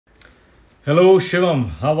Hello, Shivam.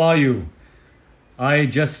 How are you? I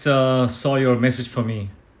just saw your message for me,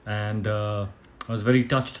 and I was very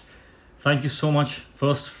touched. Thank you so much.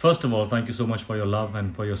 First of all, thank you so much for your love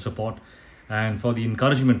and for your support, and for the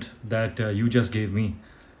encouragement that you just gave me.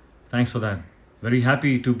 Thanks for that. Very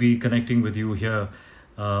happy to be connecting with you here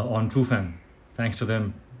on TrueFan. Thanks to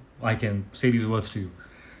them, I can say these words to you.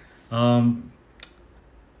 Um,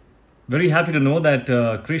 Very happy to know that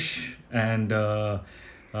Krrish and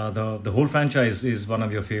the whole franchise is one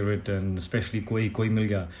of your favorite, and especially Koi Mil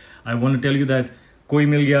Gaya. I want to tell you that Koi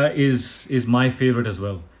Mil Gaya is my favorite as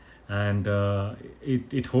well, and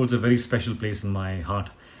it holds a very special place in my heart.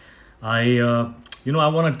 I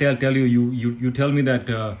want to tell you, you tell me that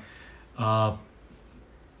uh,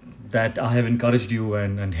 that I have encouraged you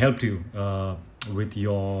and helped you with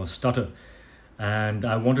your stutter. And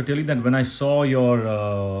I want to tell you that when I saw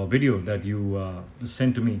your video that you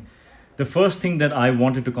sent to me, the first thing that I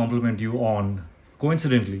wanted to compliment you on,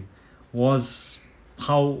 coincidentally, was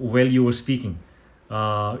how well you were speaking.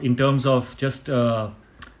 In terms of just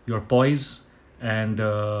your poise and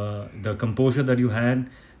the composure that you had,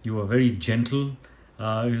 you were very gentle.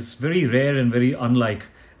 It's very rare and very unlike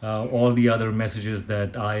all the other messages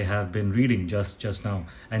that I have been reading just now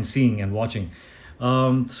and seeing and watching.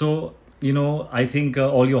 I think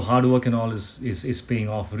all your hard work and all is paying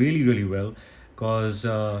off really well, because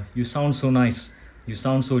you sound so nice. You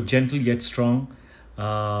sound so gentle yet strong,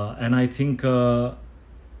 and I think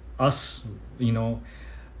us, we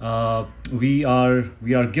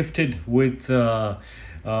are gifted with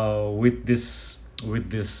this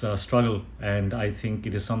struggle, and I think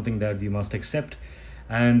it is something that we must accept.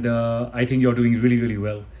 And I think you're doing really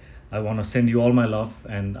well. I want to send you all my love,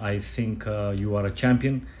 and I think you are a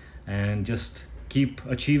champion. And just keep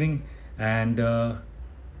achieving, and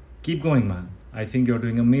keep going, man. I think you're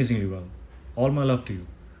doing amazingly well. All my love to you.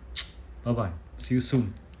 Bye bye. See you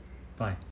soon. Bye.